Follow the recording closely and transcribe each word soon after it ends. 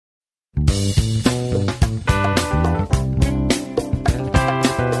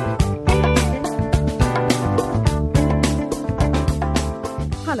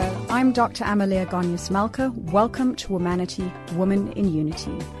I'm Dr. Amaleya Goneos-Malka. Welcome to Womanity, Women in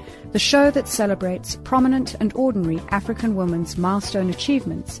Unity, the show that celebrates prominent and ordinary African women's milestone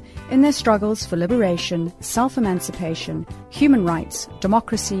achievements in their struggles for liberation, self-emancipation, human rights,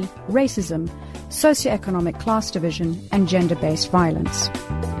 democracy, racism, socioeconomic class division, and gender-based violence.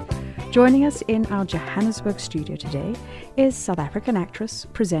 Joining us in our Johannesburg studio today is South African actress,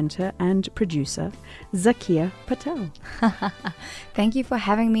 presenter, and producer Zakeeya Patel. Thank you for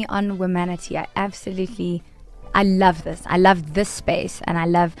having me on Womanity. I love this. I love this space, and I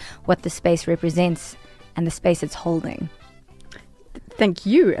love what the space represents and the space it's holding. Thank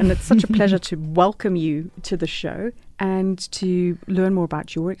you, and it's such a pleasure to welcome you to the show and to learn more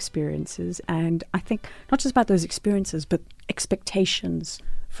about your experiences, and I think not just about those experiences, but expectations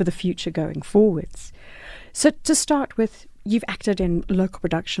for the future going forwards. So to start with, you've acted in local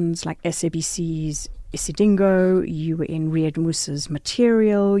productions like SABC's Isidingo, you were in Riyad Musa's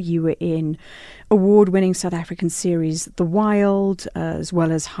Material, you were in award-winning South African series The Wild, as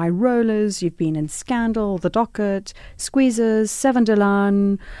well as High Rollers. You've been in Scandal, The Docket, Squeezers, Seven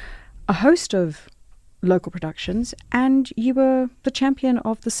Delan, a host of local productions, and you were the champion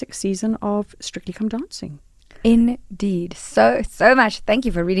of the 6th season of Strictly Come Dancing. Indeed. So much. Thank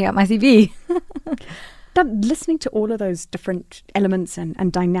you for reading out my CV. Now, listening to all of those different elements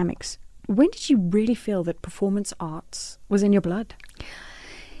and dynamics, when did you really feel that performance arts was in your blood?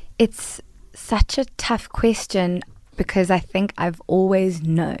 It's such a tough question because I think I've always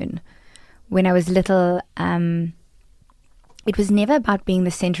known. When I was little, it was never about being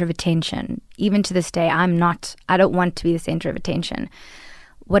the center of attention. Even to this day, I don't want to be the center of attention.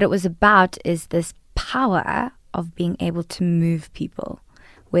 What it was about is this power of being able to move people,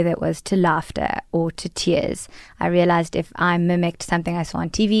 whether it was to laughter or to tears. I realized if I mimicked something I saw on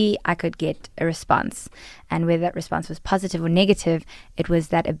TV, I could get a response. And whether that response was positive or negative, it was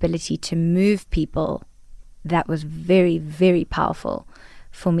that ability to move people that was very, very powerful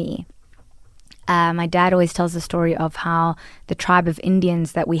for me. My dad always tells the story of how the tribe of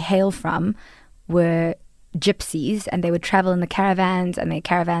Indians that we hail from were gypsies, and they would travel in the caravans, and the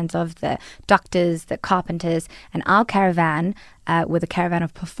caravans of the doctors, the carpenters, and our caravan were the caravan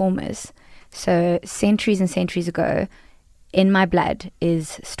of performers. So centuries and centuries ago, in my blood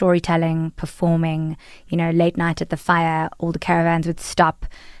is storytelling, performing. Late night at the fire, all the caravans would stop,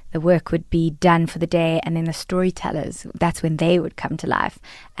 the work would be done for the day, and then the storytellers, that's when they would come to life.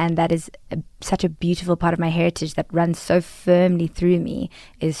 And that is such a beautiful part of my heritage that runs so firmly through me,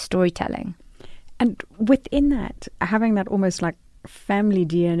 is storytelling. And within that, having that almost like family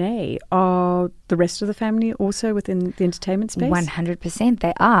DNA, are the rest of the family also within the entertainment space? 100%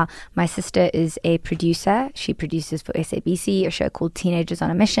 they are. My sister is a producer. She produces for SABC a show called Teenagers on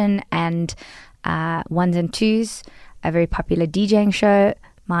a Mission, and Ones and Twos, a very popular DJing show.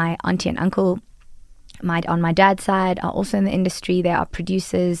 My auntie and uncle, on my dad's side, are also in the industry. They are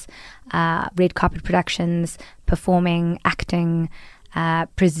producers, red carpet productions, performing, acting,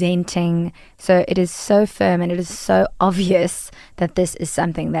 presenting. So it is so firm, and it is so obvious that this is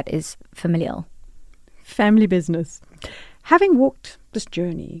something that is familial. Family business. Having walked this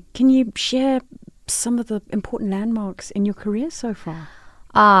journey, can you share some of the important landmarks in your career so far?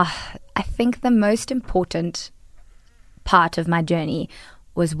 I think the most important part of my journey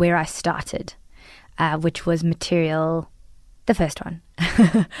was where I started, which was Material, the first one.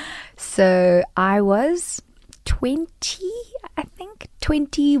 So I was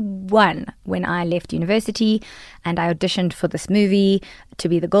 21 when I left university, and I auditioned for this movie to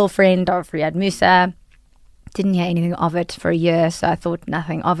be the girlfriend of Riyad Musa. Didn't hear anything of it for a year, so I thought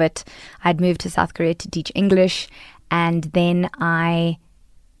nothing of it. I'd moved to South Korea to teach English, and then I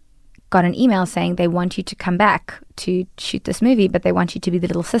got an email saying they want you to come back to shoot this movie, but they want you to be the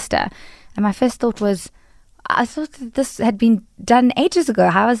little sister. And my first thought was, I thought that this had been done ages ago.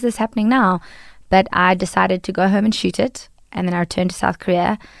 How is this happening now? But I decided to go home and shoot it, and then I returned to South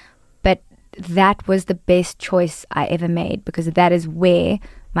Korea. But that was the best choice I ever made, because that is where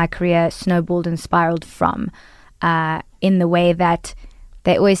my career snowballed and spiraled from, in the way that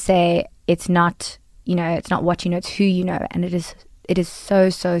they always say it's not what you know, it's who you know. And it is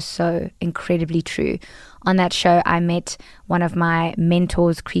so incredibly true. On that show, I met one of my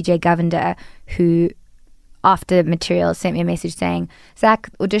mentors, Krije Govender, who after Material sent me a message saying, Zach,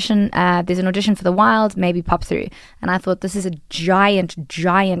 audition, there's an audition for The Wild, maybe pop through. And I thought, this is a giant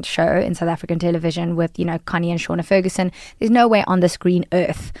show in South African television with, Connie and Shauna Ferguson. There's no way on this green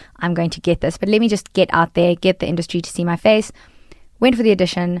earth I'm going to get this, but let me just get out there, get the industry to see my face. Went for the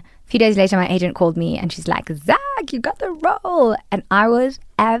audition. A few days later, my agent called me and she's like, Zach, you got the role. And I was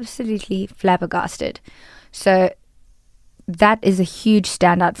absolutely flabbergasted. So that is a huge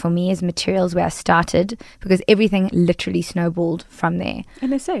standout for me as materials where I started, because everything literally snowballed from there.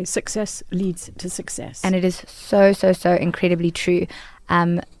 And they say success leads to success. And it is so, so, so incredibly true.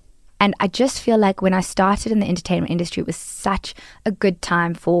 And I just feel like when I started in the entertainment industry, it was such a good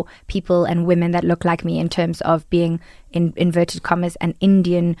time for people and women that look like me in terms of being, in inverted commas, an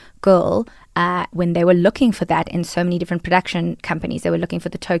Indian girl, when they were looking for that in so many different production companies. They were looking for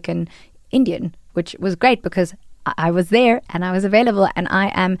the token Indian, which was great because I was there and I was available, and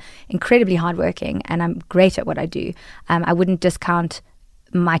I am incredibly hardworking and I'm great at what I do. I wouldn't discount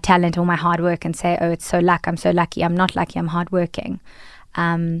my talent or my hard work and say, oh, it's so luck, I'm so lucky. I'm not lucky, I'm hardworking.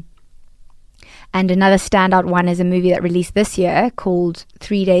 And another standout one is a movie that released this year called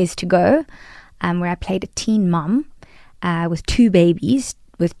 3 Days to Go, where I played a teen mom with two babies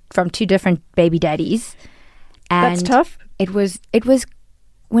from two different baby daddies. And that's tough. It was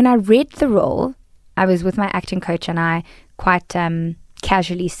when I read the role, I was with my acting coach and I quite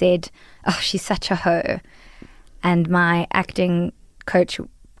casually said, oh, she's such a hoe. And my acting coach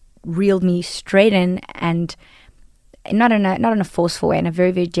reeled me straight in, and not in a forceful way, in a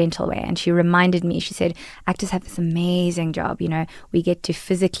very, very gentle way. And she reminded me, she said, actors have this amazing job, we get to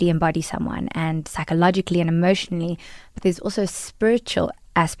physically embody someone and psychologically and emotionally, but there's also a spiritual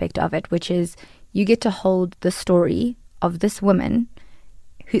aspect of it, which is you get to hold the story of this woman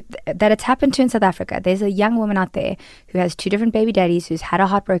that it's happened to in South Africa. There's a young woman out there who has two different baby daddies, who's had her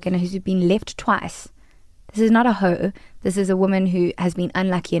heart broken and who's been left twice. This is not a hoe. This is a woman who has been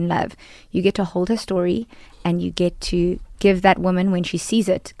unlucky in love. You get to hold her story, and you get to give that woman, when she sees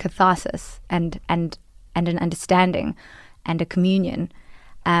it, catharsis and an understanding and a communion.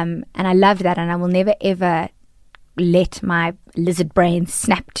 And I loved that, and I will never ever let my lizard brain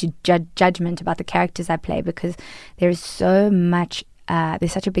snap to judgment about the characters I play, because there is so much,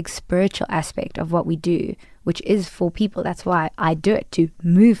 there's such a big spiritual aspect of what we do, which is for people. That's why I do it, to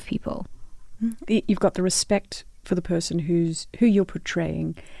move people. You've got the respect for the person who you're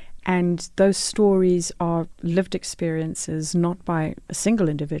portraying, and those stories are lived experiences, not by a single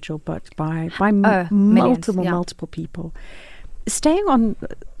individual, but by multiple people. Staying on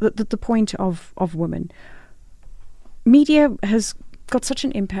the point of women, media has got such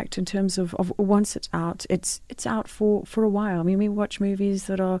an impact in terms of once it's out for a while. I mean, we watch movies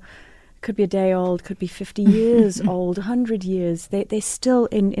that could be a day old, could be 50 years old, 100 years. They're still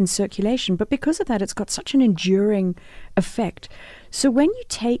in circulation. But because of that, it's got such an enduring effect. So when you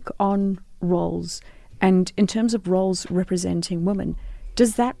take on roles, and in terms of roles representing women,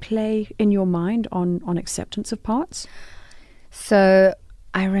 does that play in your mind on acceptance of parts? So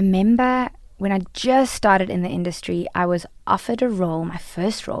I remember when I just started in the industry, I was offered a role, my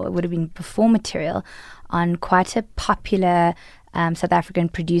first role, it would have been before material, on quite a popular South African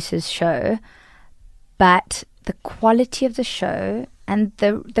producers show, but the quality of the show and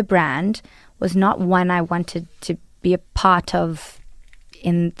the brand was not one I wanted to be a part of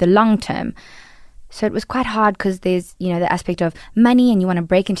in the long term. So it was quite hard, because there's the aspect of money, and you want to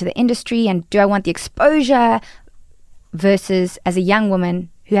break into the industry, and do I want the exposure, versus as a young woman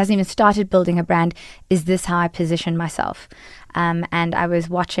who hasn't even started building a brand, is this how I position myself? And I was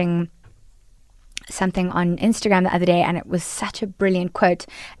watching something on Instagram the other day, and it was such a brilliant quote.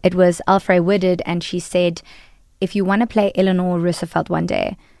 It was Alfred Woodard, and she said, if you want to play Eleanor Roosevelt one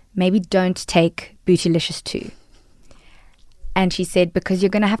day, maybe don't take Bootylicious 2. And she said, because you're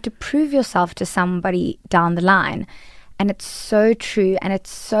going to have to prove yourself to somebody down the line. And it's so true, and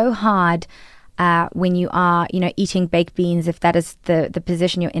it's so hard when you are, eating baked beans, if that is the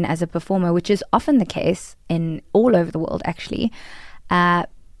position you're in as a performer, which is often the case in all over the world, actually.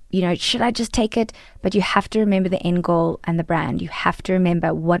 Should I just take it? But you have to remember the end goal and the brand. You have to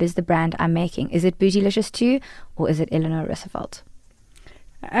remember, what is the brand I'm making? Is it Bootylicious 2 or is it Eleanor Roosevelt?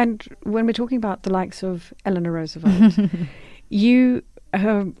 And when we're talking about the likes of Eleanor Roosevelt, you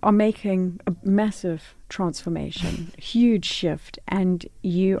are making a massive transformation, huge shift, and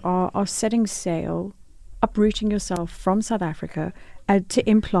you are setting sail, uprooting yourself from South Africa to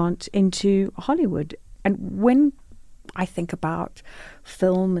implant into Hollywood. And when I think about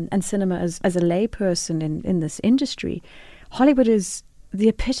film and cinema as a layperson in this industry, Hollywood is the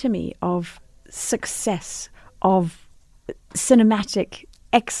epitome of success, of cinematic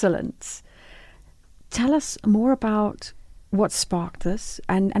excellence. Tell us more about what sparked this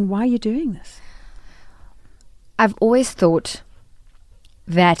and why you're doing this. I've always thought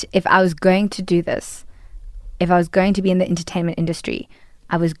that if I was going to do this, if I was going to be in the entertainment industry,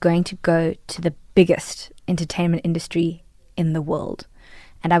 I was going to go to the biggest entertainment industry in the world.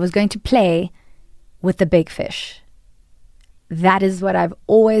 And I was going to play with the big fish. That is what I've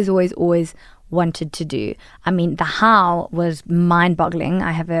always wanted to do. I mean, the how was mind-boggling.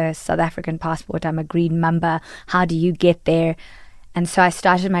 I have a South African passport. I'm a green member. How do you get there? And so I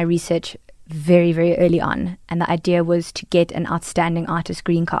started my research very, very early on. And the idea was to get an outstanding artist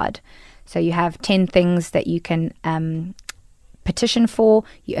green card. So you have 10 things that you can petition for.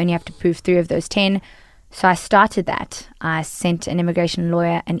 You only have to prove 3 of those 10. So I started that. I sent an immigration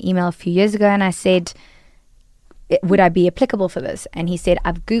lawyer an email a few years ago and I said, would I be applicable for this? And he said,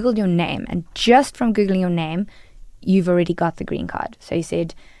 I've Googled your name. And just from Googling your name, you've already got the green card. So he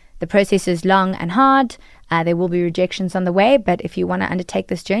said, the process is long and hard. There will be rejections on the way. But if you want to undertake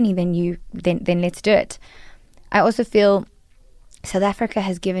this journey, then let's do it. I also feel South Africa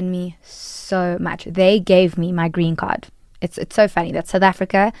has given me so much. They gave me my green card. It's so funny that South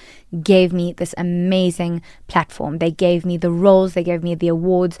Africa gave me this amazing platform. They gave me the roles, they gave me the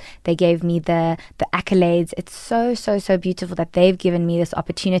awards, they gave me the accolades. It's so, so, so beautiful that they've given me this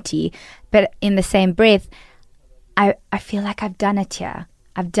opportunity. But in the same breath, I feel like I've done it here.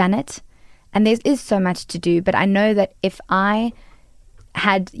 I've done it. And there is so much to do. But I know that if I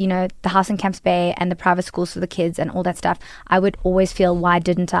had, the house in Camps Bay and the private schools for the kids and all that stuff, I would always feel, why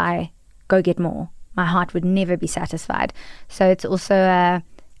didn't I go get more? My heart would never be satisfied. So it's also a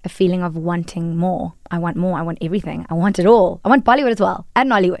feeling of wanting more. I want more. I want everything. I want it all. I want Bollywood as well. And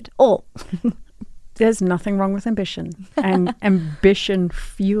Nollywood. All. There's nothing wrong with ambition. And ambition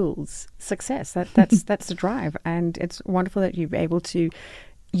fuels success. That's the drive. And it's wonderful that you're able to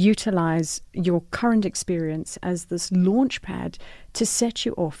utilize your current experience as this launch pad to set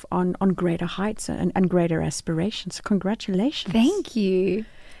you off on greater heights and greater aspirations. Congratulations. Thank you.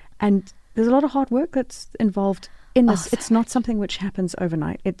 And there's a lot of hard work that's involved in this. So it's not something which happens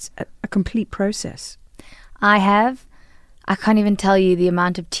overnight. It's a complete process. I can't even tell you the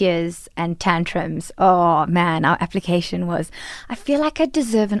amount of tears and tantrums. Oh man, our application was, I feel like I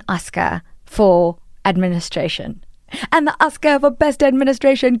deserve an Oscar for administration. And the Oscar for best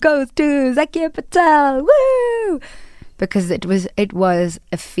administration goes to Zakeeya Patel. Woo! Because it was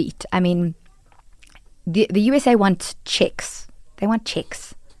a feat. I mean, the USA wants checks. They want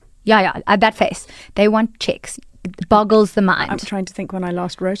checks. Yeah, that face. They want checks. It boggles the mind. I'm trying to think when I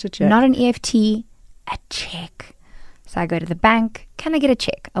last wrote a check. Not an EFT, a check. So I go to the bank. Can I get a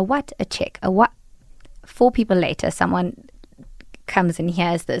check? A what? A check. A what? 4 people later, someone comes and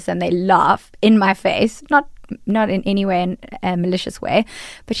hears this and they laugh in my face. Not in any way, in a malicious way.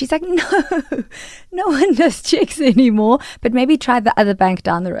 But she's like, no one does checks anymore. But maybe try the other bank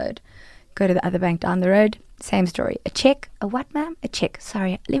down the road. Go to the other bank down the road. Same story. A check? A what, ma'am? A check.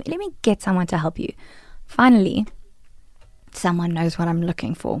 Sorry. Let me get someone to help you. Finally, someone knows what I'm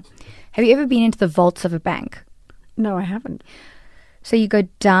looking for. Have you ever been into the vaults of a bank? No, I haven't. So you go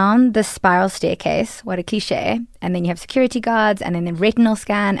down the spiral staircase, what a cliche, and then you have security guards, and then the retinal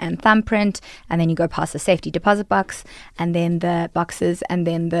scan and thumbprint, and then you go past the safety deposit box, and then the boxes, and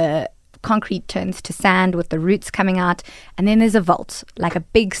then the concrete turns to sand with the roots coming out, and then there's a vault, like a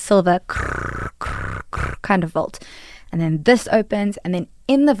big silver kind of vault. And then this opens, and then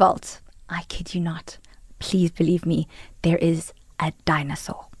in the vault, I kid you not, please believe me, there is a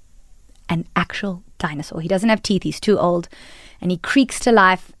dinosaur. An actual dinosaur. He doesn't have teeth, he's too old. And he creaks to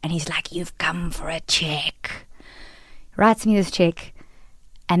life, and he's like, you've come for a check. Writes me this check,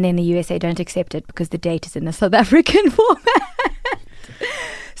 and then the USA don't accept it because the date is in the South African format.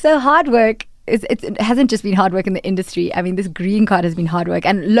 So hard work, it hasn't just been hard work in the industry. I mean, this green card has been hard work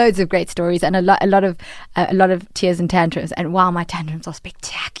and loads of great stories and a lot of tears and tantrums. And wow, my tantrums are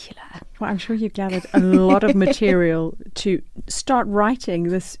spectacular. Well, I'm sure you've gathered a lot of material to start writing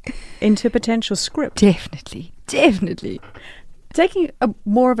this into potential script. Definitely. Taking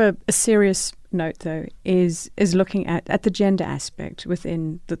more of a serious note, though, is looking at the gender aspect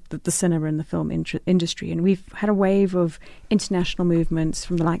within the cinema and the film industry. And we've had a wave of international movements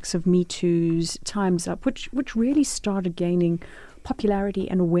from the likes of Me Too's, Time's Up, which really started gaining popularity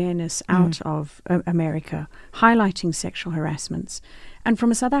and awareness out of America, highlighting sexual harassments. And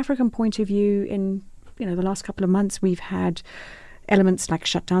from a South African point of view, in the last couple of months, we've had elements like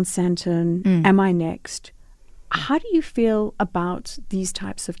Shut Down Sandton, Am I Next? How do you feel about these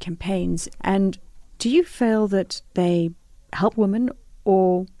types of campaigns? And do you feel that they help women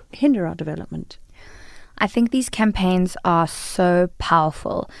or hinder our development? I think these campaigns are so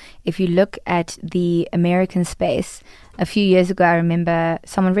powerful. If you look at the American space, a few years ago, I remember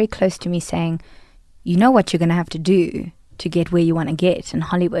someone very close to me saying, you know what you're going to have to do to get where you want to get in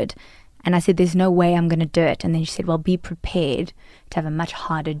Hollywood. And I said, there's no way I'm going to do it. And then she said, well, be prepared to have a much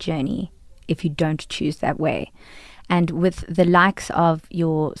harder journey if you don't choose that way. And with the likes of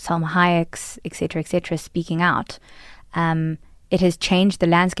your Salma Hayek's, et cetera, speaking out, it has changed the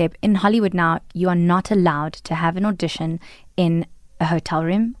landscape. In Hollywood now, you are not allowed to have an audition in a hotel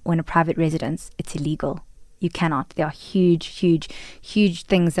room or in a private residence. It's illegal. You cannot. There are huge, huge, huge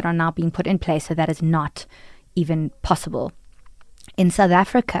things that are now being put in place, so that is not even possible. In South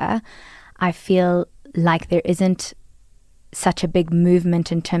Africa, I feel like there isn't such a big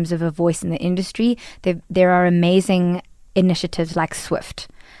movement in terms of a voice in the industry. There are amazing initiatives like Swift,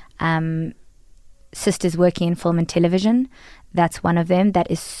 Sisters Working in Film and Television. That's one of them that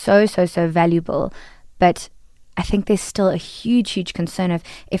is so valuable. But I think there's still a huge, huge concern of,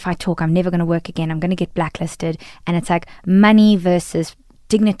 if I talk, I'm never going to work again. I'm going to get blacklisted. And it's like money versus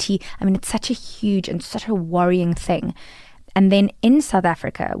dignity. I mean, it's such a huge and such a worrying thing. And then in South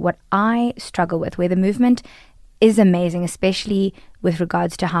Africa, what I struggle with, where the movement is amazing, especially with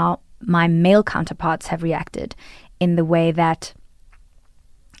regards to how my male counterparts have reacted, in the way that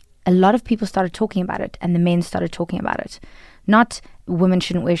a lot of people started talking about it and the men started talking about it. Not women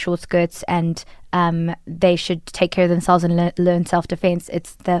shouldn't wear short skirts and they should take care of themselves and learn self-defense.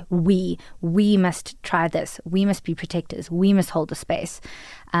 It's the we must try this. We must be protectors. We must hold the space.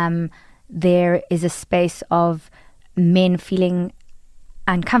 There is a space of men feeling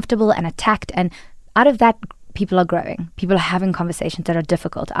uncomfortable and attacked, and out of that, people are growing. People are having conversations that are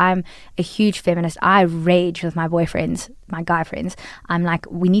difficult. I'm a huge feminist. I rage with my boyfriends, my guy friends. I'm like,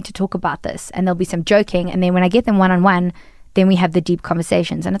 we need to talk about this. And there'll be some joking. And then when I get them one-on-one, then we have the deep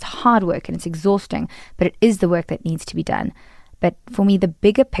conversations. And it's hard work and it's exhausting, but it is the work that needs to be done. But for me, the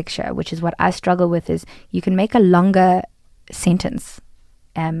bigger picture, which is what I struggle with, is you can make a longer sentence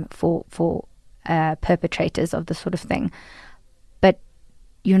for perpetrators of this sort of thing, but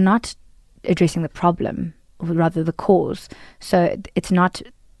you're not addressing the problem, or rather the cause. So it's not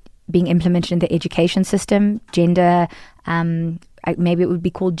being implemented in the education system. Gender, maybe it would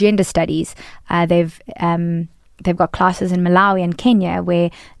be called gender studies. They've got classes in Malawi and Kenya where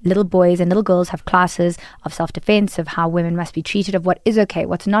little boys and little girls have classes of self-defense, of how women must be treated, of what is okay,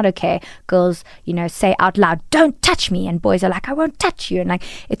 what's not okay. Girls, say out loud, "Don't touch me," and boys are like, "I won't touch you." And like,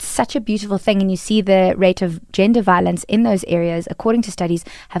 it's such a beautiful thing. And you see the rate of gender violence in those areas, according to studies,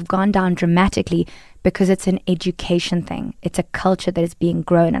 have gone down dramatically, because it's an education thing. It's a culture that is being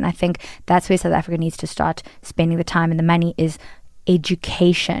grown. And I think that's where South Africa needs to start spending the time and the money, is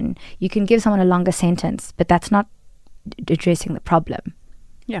education. You can give someone a longer sentence, but that's not addressing the problem.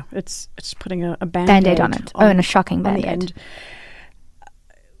 Yeah, it's putting a band-aid on it. And a shocking band-aid.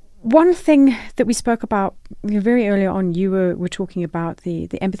 One thing that we spoke about very early on, you were talking about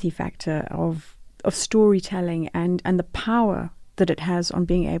the empathy factor of storytelling and the power that it has on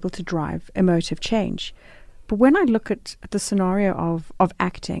being able to drive emotive change. But when I look at the scenario of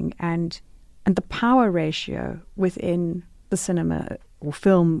acting and the power ratio within the cinema or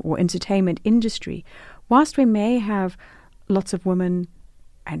film or entertainment industry, whilst we may have lots of women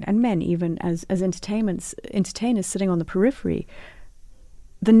and men even as entertainers sitting on the periphery,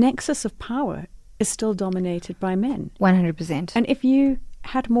 the nexus of power is still dominated by men. 100%. And if you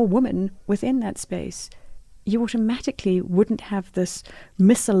had more women within that space, you automatically wouldn't have this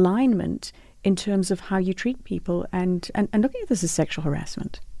misalignment in terms of how you treat people and looking at this as sexual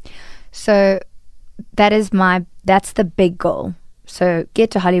harassment. So that's the big goal. So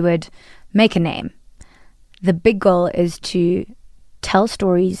get to Hollywood, make a name. The big goal is to tell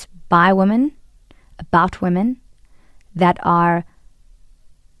stories by women, about women, that are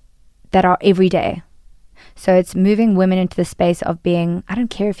everyday. So it's moving women into the space of being, I don't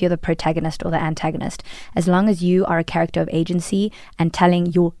care if you're the protagonist or the antagonist, as long as you are a character of agency and telling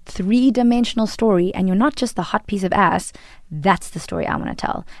your three-dimensional story, and you're not just the hot piece of ass, that's the story I want to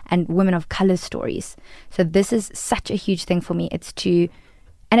tell. And women of color stories. So this is such a huge thing for me. It's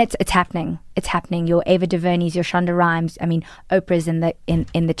happening. It's happening. Your Ava DuVernay's, your Shonda Rhimes. I mean, Oprah's in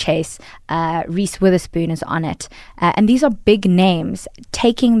the chase. Reese Witherspoon is on it. And these are big names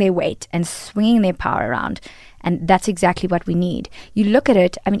taking their weight and swinging their power around. And that's exactly what we need. You look at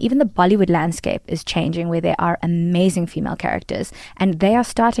it, I mean, even the Bollywood landscape is changing, where there are amazing female characters. And they are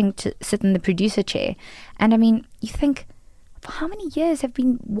starting to sit in the producer chair. And I mean, you think, for how many years have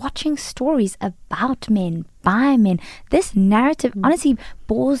been watching stories about men, by men? This narrative honestly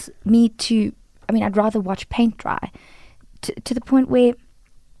bores me I'd rather watch paint dry, to the point where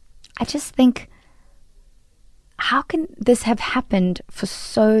I just think, how can this have happened for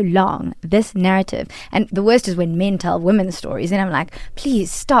so long, this narrative? And the worst is when men tell women's stories, and I'm like,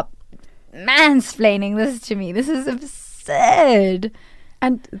 please stop mansplaining this to me. This is absurd.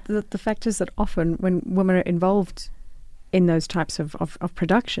 And the fact is that often when women are involved in those types of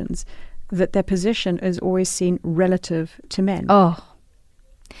productions, that their position is always seen relative to men.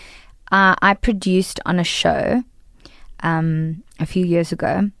 I produced on a show a few years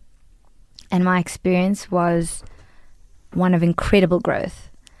ago, and my experience was one of incredible growth.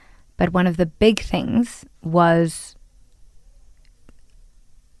 But one of the big things was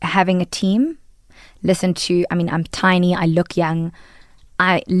having a team. I'm tiny, I look young.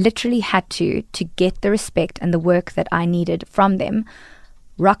 I literally had to get the respect and the work that I needed from them,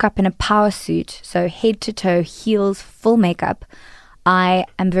 rock up in a power suit, so head to toe, heels, full makeup. I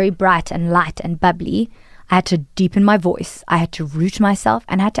am very bright and light and bubbly. I had to deepen my voice. I had to root myself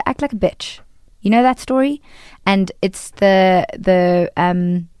and I had to act like a bitch. You know that story? And it's that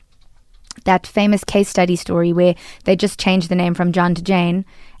famous case study story where they just changed the name from John to Jane,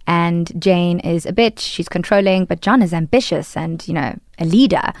 and Jane is a bitch, she's controlling, but John is ambitious and, a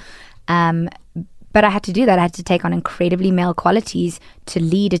leader. But I had to do that. I had to take on incredibly male qualities to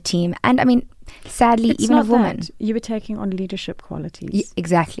lead a team. And sadly, it's even not a woman. That. You were taking on leadership qualities.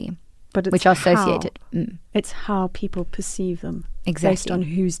 Exactly. But it's which are associated. It's how people perceive them. Exactly. Based on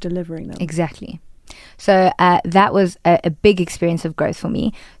who's delivering them. Exactly. So that was a big experience of growth for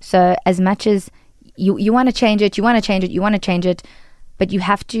me. So as much as you want to change it, but you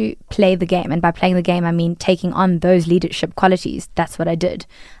have to play the game. And by playing the game, I mean taking on those leadership qualities. That's what I did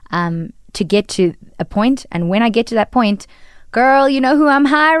to get to a point. And when I get to that point, girl, you know who I'm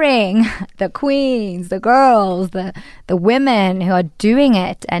hiring? The queens, the girls, the women who are doing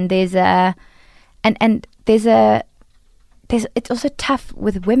it. And it's also tough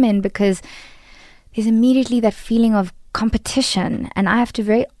with women because there's immediately that feeling of competition, and I have to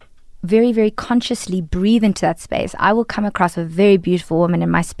very, very, very consciously breathe into that space. I will come across a very beautiful woman in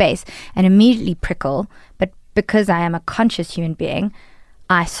my space and immediately prickle, but because I am a conscious human being,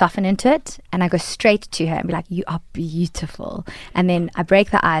 I soften into it and I go straight to her and be like, you are beautiful. And then I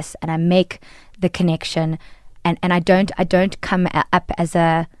break the ice and I make the connection, and I don't come up as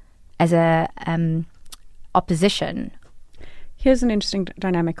a opposition. Here's an interesting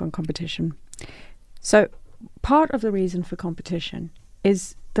dynamic on competition. So part of the reason for competition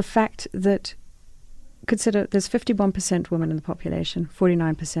is the fact that, consider there's 51% women in the population,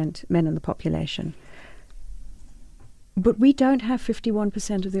 49% men in the population. But we don't have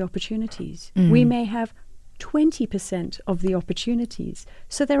 51% of the opportunities. We may have 20% of the opportunities.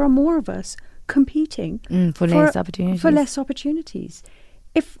 So there are more of us competing for less opportunities.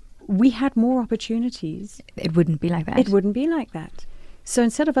 If we had more opportunities, it wouldn't be like that. So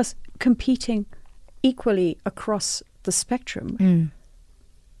instead of us competing equally across the spectrum,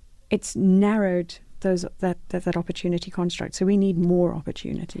 it's narrowed that opportunity construct. So we need more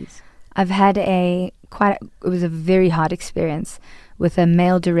opportunities. I've had it was a very hard experience with a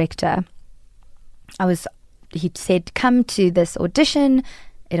male director. He said, come to this audition,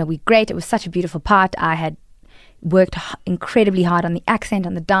 it'll be great. It was such a beautiful part. I had worked incredibly hard on the accent,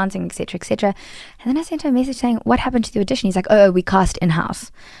 on the dancing, etc., etc. And then I sent him a message saying, what happened to the audition? He's like, oh, we cast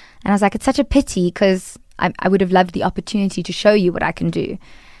in-house. And I was like, it's such a pity because I would have loved the opportunity to show you what I can do.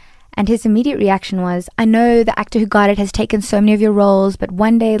 And his immediate reaction was, I know the actor who got it has taken so many of your roles, but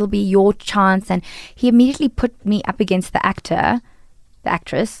one day it'll be your chance. And he immediately put me up against the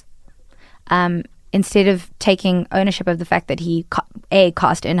actress, instead of taking ownership of the fact that he, A,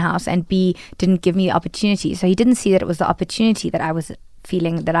 cast in-house, and B, didn't give me the opportunity. So he didn't see that it was the opportunity that I was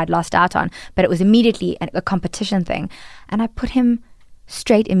feeling that I'd lost out on, but it was immediately a competition thing. And I put him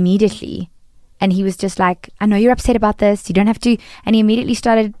straight immediately. And he was just like, I know you're upset about this. You don't have to. And he immediately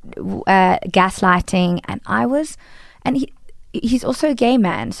started gaslighting. And he's also a gay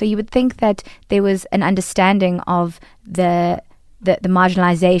man. So you would think that there was an understanding of the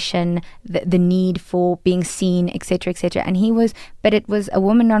marginalization, the need for being seen, etc., etc. And but it was a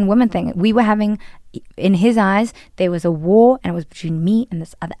woman on woman thing. We were having, in his eyes, there was a war, and it was between me and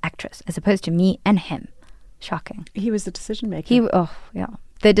this other actress, as opposed to me and him. Shocking. He was the decision maker.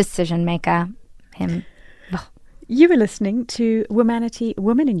 The decision maker. Him. You were listening to Womanity,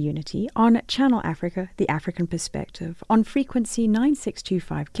 Women in Unity on Channel Africa, The African Perspective, on frequency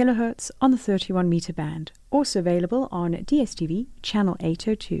 9625 kilohertz on the 31 meter band, also available on DSTV Channel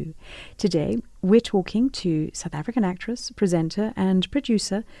 802. Today, we're talking to South African actress, presenter and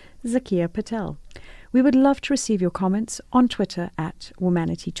producer Zakeeya Patel. We would love to receive your comments on Twitter at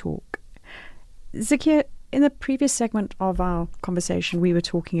Womanity Talk. Zakeeya, in the previous segment of our conversation, we were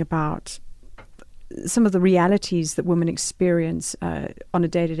talking about some of the realities that women experience on a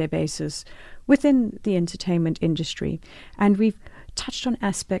day-to-day basis within the entertainment industry. And we've touched on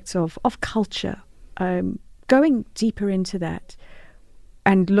aspects of culture, going deeper into that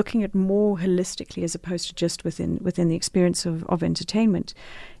and looking at more holistically as opposed to just within the experience of entertainment.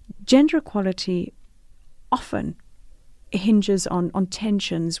 Gender equality often hinges on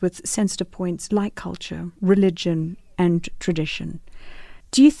tensions with sensitive points like culture, religion, and tradition.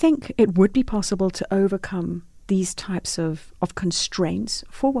 Do you think it would be possible to overcome these types of constraints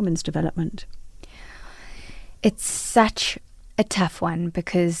for women's development? It's such a tough one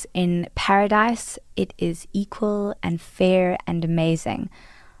because in paradise, it is equal and fair and amazing.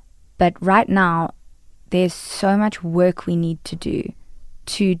 But right now, there's so much work we need to do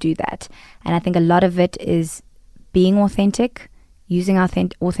that. And I think a lot of it is being authentic, using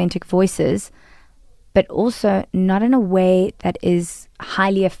authentic voices, but also not in a way that is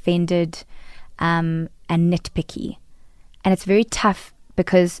highly offended and nitpicky. And it's very tough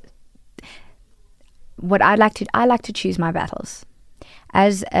because I like to choose my battles.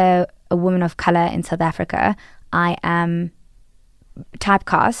 As a woman of color in South Africa, I am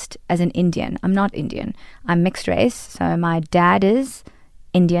typecast as an Indian. I'm not Indian. I'm mixed race. So my dad is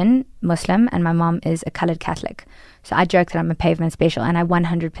Indian, Muslim, and my mom is a colored Catholic. So I joke that I'm a pavement special, and I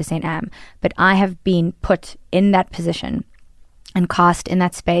 100% am. But I have been put in that position and cast in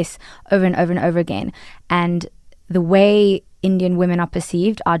that space over and over and over again. And the way Indian women are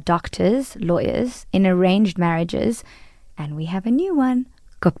perceived are doctors, lawyers, in arranged marriages, and we have a new one,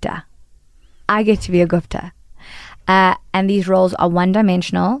 Gupta. I get to be a Gupta. And these roles are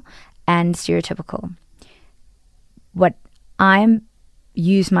one-dimensional and stereotypical. What I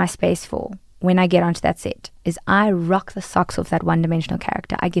use my space for when I get onto that set is I rock the socks off that one-dimensional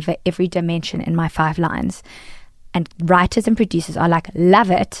character. I give her every dimension in my 5 lines. And writers and producers are like,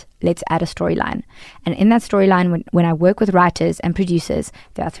 love it, let's add a storyline. And in that storyline, when I work with writers and producers,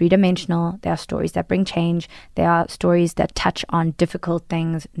 they are 3-dimensional. There are stories that bring change. There are stories that touch on difficult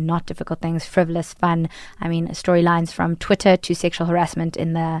things, not difficult things, frivolous, fun. I mean, storylines from Twitter to sexual harassment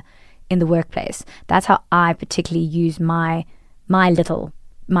in the workplace. That's how I particularly use my little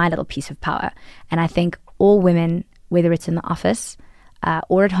piece of power. And I think all women, whether it's in the office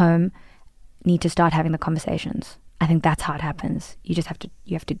or at home, need to start having the conversations. I think that's how it happens. You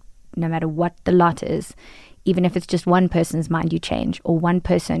have to, no matter what the lot is, even if it's just one person's mind you change, or one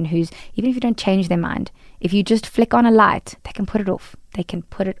person who's, even if you don't change their mind, if you just flick on a light, they can put it off.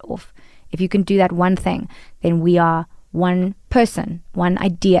 If you can do that one thing, then we are one person, one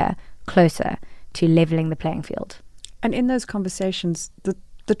idea closer to leveling the playing field. And in those conversations,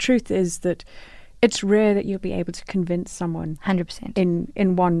 the truth is that it's rare that you'll be able to convince someone 100%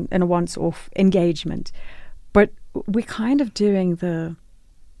 in a once-off engagement. But we're kind of doing the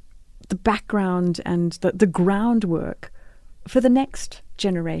background and the groundwork for the next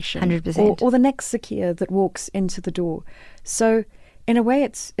generation. 100%. Or the next Zakeeya that walks into the door. So in a way,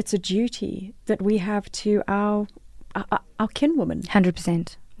 it's a duty that we have to our kinwoman.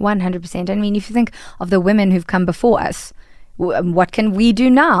 100%. 100%. I mean, if you think of the women who've come before us, what can we do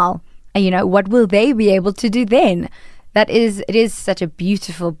now? And, what will they be able to do then? It is such a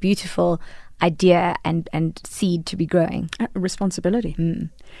beautiful, beautiful idea and seed to be growing. Responsibility.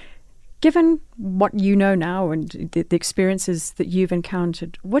 Given what you know now and the experiences that you've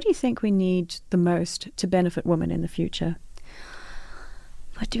encountered, what do you think we need the most to benefit women in the future?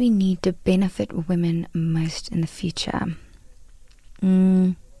 What do we need to benefit women most in the future?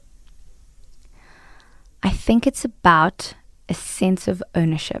 I think it's about a sense of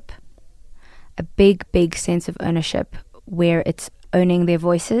ownership. A big, big sense of ownership where it's owning their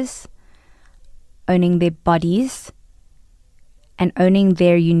voices, owning their bodies, and owning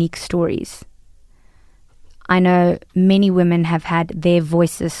their unique stories. I know many women have had their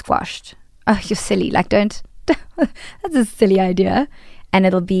voices squashed. Oh, you're silly. That's a silly idea. And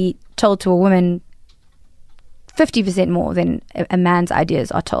it'll be told to a woman 50% more than a man's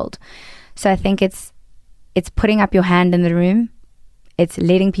ideas are told. So I think it's putting up your hand in the room. It's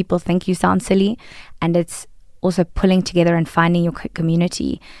letting people think you sound silly, and it's also pulling together and finding your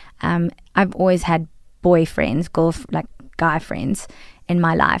community. I've always had boyfriends, guy friends in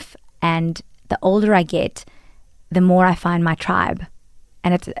my life, and the older I get, the more I find my tribe.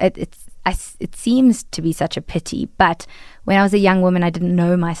 And it seems to be such a pity, but when I was a young woman, I didn't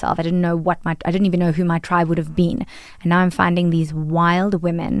know myself. I didn't even know who my tribe would have been. And now I'm finding these wild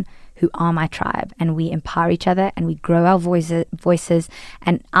women who are my tribe, and we empower each other and we grow our voices,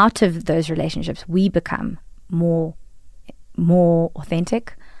 and out of those relationships we become more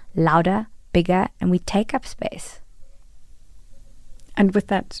authentic, louder, bigger, and we take up space. And with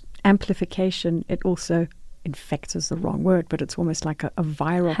that amplification, it also infects is the wrong word, but it's almost like a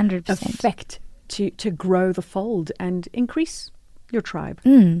viral 100%. effect to grow the fold and increase your tribe.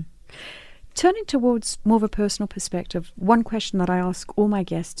 Turning towards more of a personal perspective, one question that I ask all my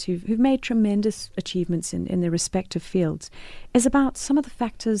guests who've made tremendous achievements in their respective fields is about some of the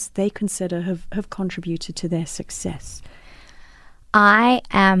factors they consider have contributed to their success. I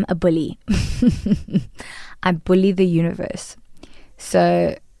am a bully. I bully the universe.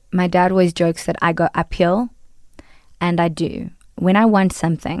 So my dad always jokes that I go uphill, and I do. When I want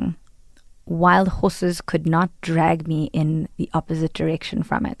something, wild horses could not drag me in the opposite direction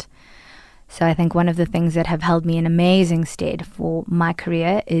from it. So I think one of the things that have held me in amazing stead for my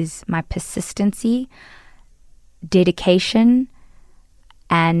career is my persistency, dedication,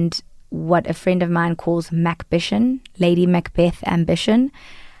 and what a friend of mine calls Macbition, Lady Macbeth ambition.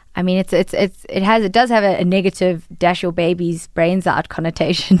 I mean, it does have a negative dash your baby's brains out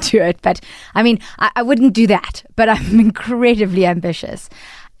connotation to it. But I mean, I wouldn't do that, but I'm incredibly ambitious.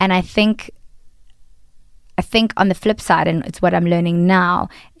 And I think on the flip side, and it's what I'm learning now,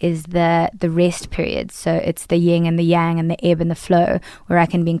 is the rest period. So it's the yin and the yang and the ebb and the flow, where I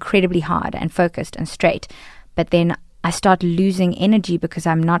can be incredibly hard and focused and straight. But then I start losing energy because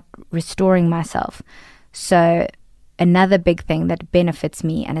I'm not restoring myself. So another big thing that benefits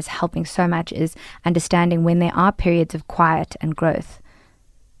me and is helping so much is understanding when there are periods of quiet and growth.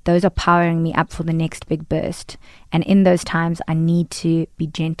 Those are powering me up for the next big burst. And in those times, I need to be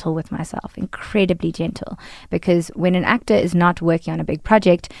gentle with myself, incredibly gentle. Because when an actor is not working on a big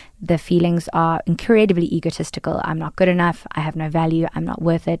project, the feelings are incredibly egotistical. I'm not good enough. I have no value. I'm not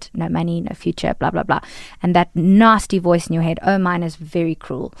worth it. No money, no future, blah, blah, blah. And that nasty voice in your head, oh, mine is very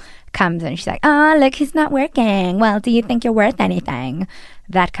cruel, comes and she's like, oh, look, he's not working. Well, do you think you're worth anything?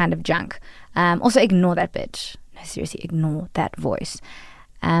 That kind of junk. Also, ignore that bitch. No, seriously, ignore that voice.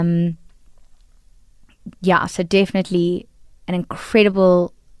 So definitely an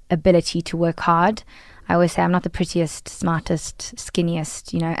incredible ability to work hard. I always say I'm not the prettiest, smartest,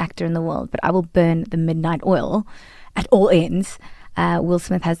 skinniest, actor in the world, but I will burn the midnight oil at all ends. Will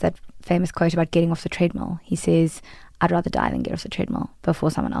Smith has that famous quote about getting off the treadmill. He says, I'd rather die than get off the treadmill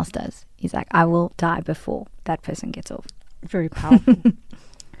before someone else does. He's like, I will die before that person gets off. Very powerful.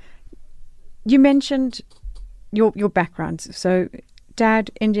 You mentioned your background. So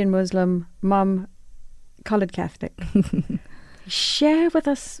dad, Indian Muslim, mum, coloured Catholic. Share with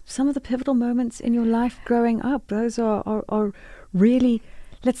us some of the pivotal moments in your life growing up. Those are really,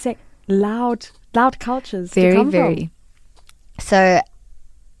 let's say, loud cultures to come from. So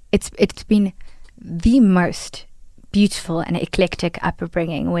it's been the most beautiful and eclectic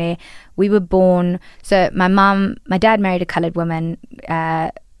upbringing where we were born. So my dad married a coloured woman,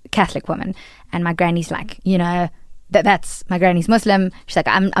 Catholic woman, and my granny's like, that's my granny's Muslim. She's like,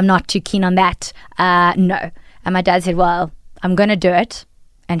 I'm not too keen on that. No. And my dad said, well, I'm going to do it.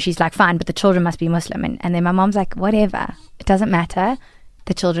 And she's like, fine, but the children must be Muslim. And then my mom's like, whatever. It doesn't matter.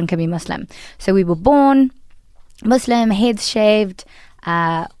 The children can be Muslim. So we were born Muslim, heads shaved,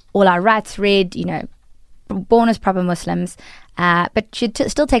 all our rights read, born as proper Muslims. But she'd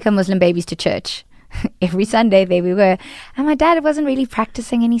still take her Muslim babies to church. Every Sunday there we were. And my dad wasn't really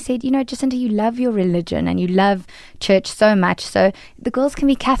practicing, and he said, Jacinta, you love your religion and you love church so much, so the girls can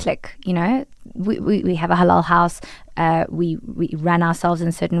be Catholic. We have a halal house, we run ourselves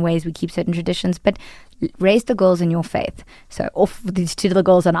in certain ways, we keep certain traditions, but raise the girls in your faith. So off these two little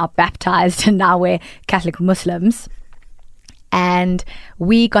girls are now baptized and now we're Catholic Muslims, and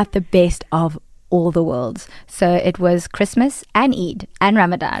we got the best of all the worlds. So it was Christmas and Eid and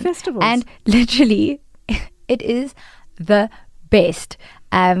Ramadan. Festivals. And literally, it is the best.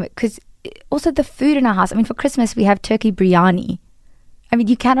 Because also the food in our house, for Christmas we have turkey biryani.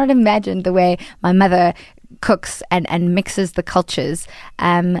 You cannot imagine the way my mother cooks and mixes the cultures.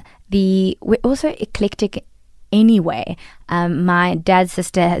 We're also eclectic anyway. My dad's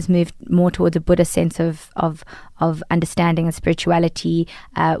sister has moved more towards a Buddhist sense of understanding and spirituality.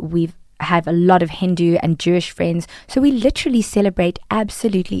 We've have a lot of Hindu and Jewish friends, so we literally celebrate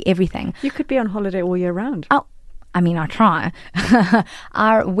absolutely everything. You could be on holiday all year round. Oh, I try.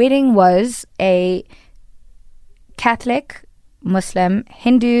 Our wedding was a Catholic, Muslim,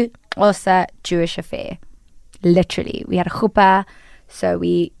 Hindu, also Jewish affair. Literally, we had a chuppah. So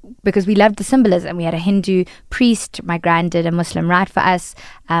because we loved the symbolism, we had a Hindu priest. My gran did a Muslim rite for us.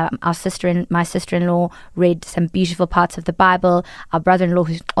 My sister-in-law read some beautiful parts of the Bible. Our brother-in-law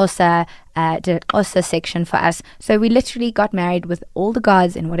who's also did an also section for us. So we literally got married with all the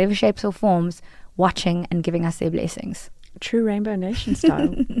gods in whatever shapes or forms, watching and giving us their blessings. True Rainbow Nation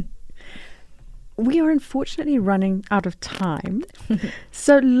style. We are unfortunately running out of time.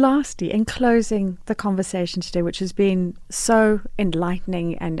 So lastly, in closing the conversation today, which has been so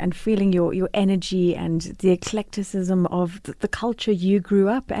enlightening and feeling your energy and the eclecticism of the culture you grew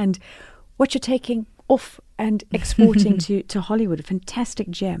up and what you're taking off and exporting to Hollywood, a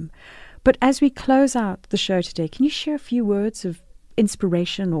fantastic gem. But as we close out the show today, can you share a few words of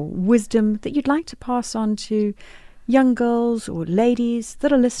inspiration or wisdom that you'd like to pass on to young girls or ladies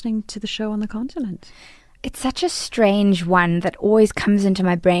that are listening to the show on the continent? It's such a strange one that always comes into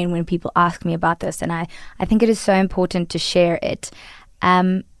my brain when people ask me about this, and I think it is so important to share it.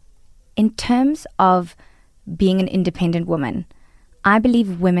 In terms of being an independent woman, I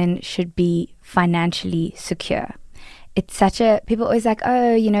believe women should be financially secure. It's such a, people always like,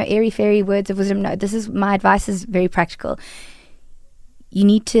 oh, airy-fairy words of wisdom. No, my advice is very practical. You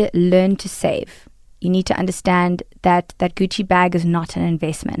need to learn to save. You need to understand that Gucci bag is not an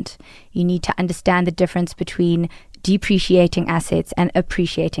investment. You need to understand the difference between depreciating assets and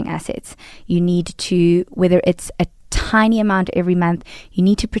appreciating assets. You need to, whether it's a tiny amount every month, you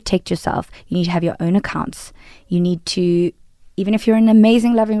need to protect yourself. You need to have your own accounts. You need to, even if you're in an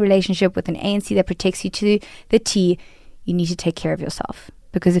amazing, loving relationship with an ANC that protects you to the T, you need to take care of yourself.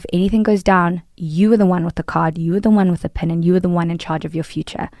 Because if anything goes down, you are the one with the card, you are the one with the pin, and you are the one in charge of your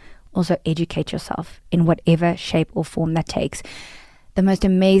future. Also, educate yourself in whatever shape or form that takes. The most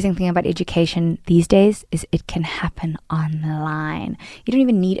amazing thing about education these days is it can happen online. You don't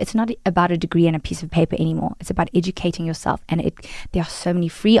even need, it's not about a degree and a piece of paper anymore. It's about educating yourself. And there are so many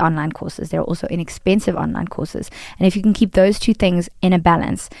free online courses. There are also inexpensive online courses. And if you can keep those two things in a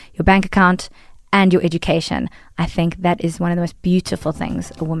balance, your bank account and your education, I think that is one of the most beautiful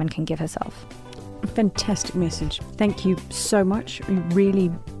things a woman can give herself. A fantastic message. Thank you so much. We really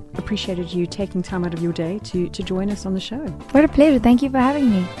appreciated you taking time out of your day to join us on the show. What a pleasure. Thank you for having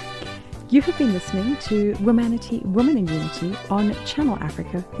me. You have been listening to Womanity, Women in Unity on Channel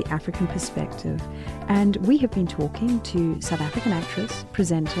Africa, The African Perspective. And we have been talking to South African actress,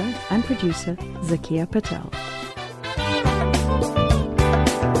 presenter and producer Zakeeya Patel.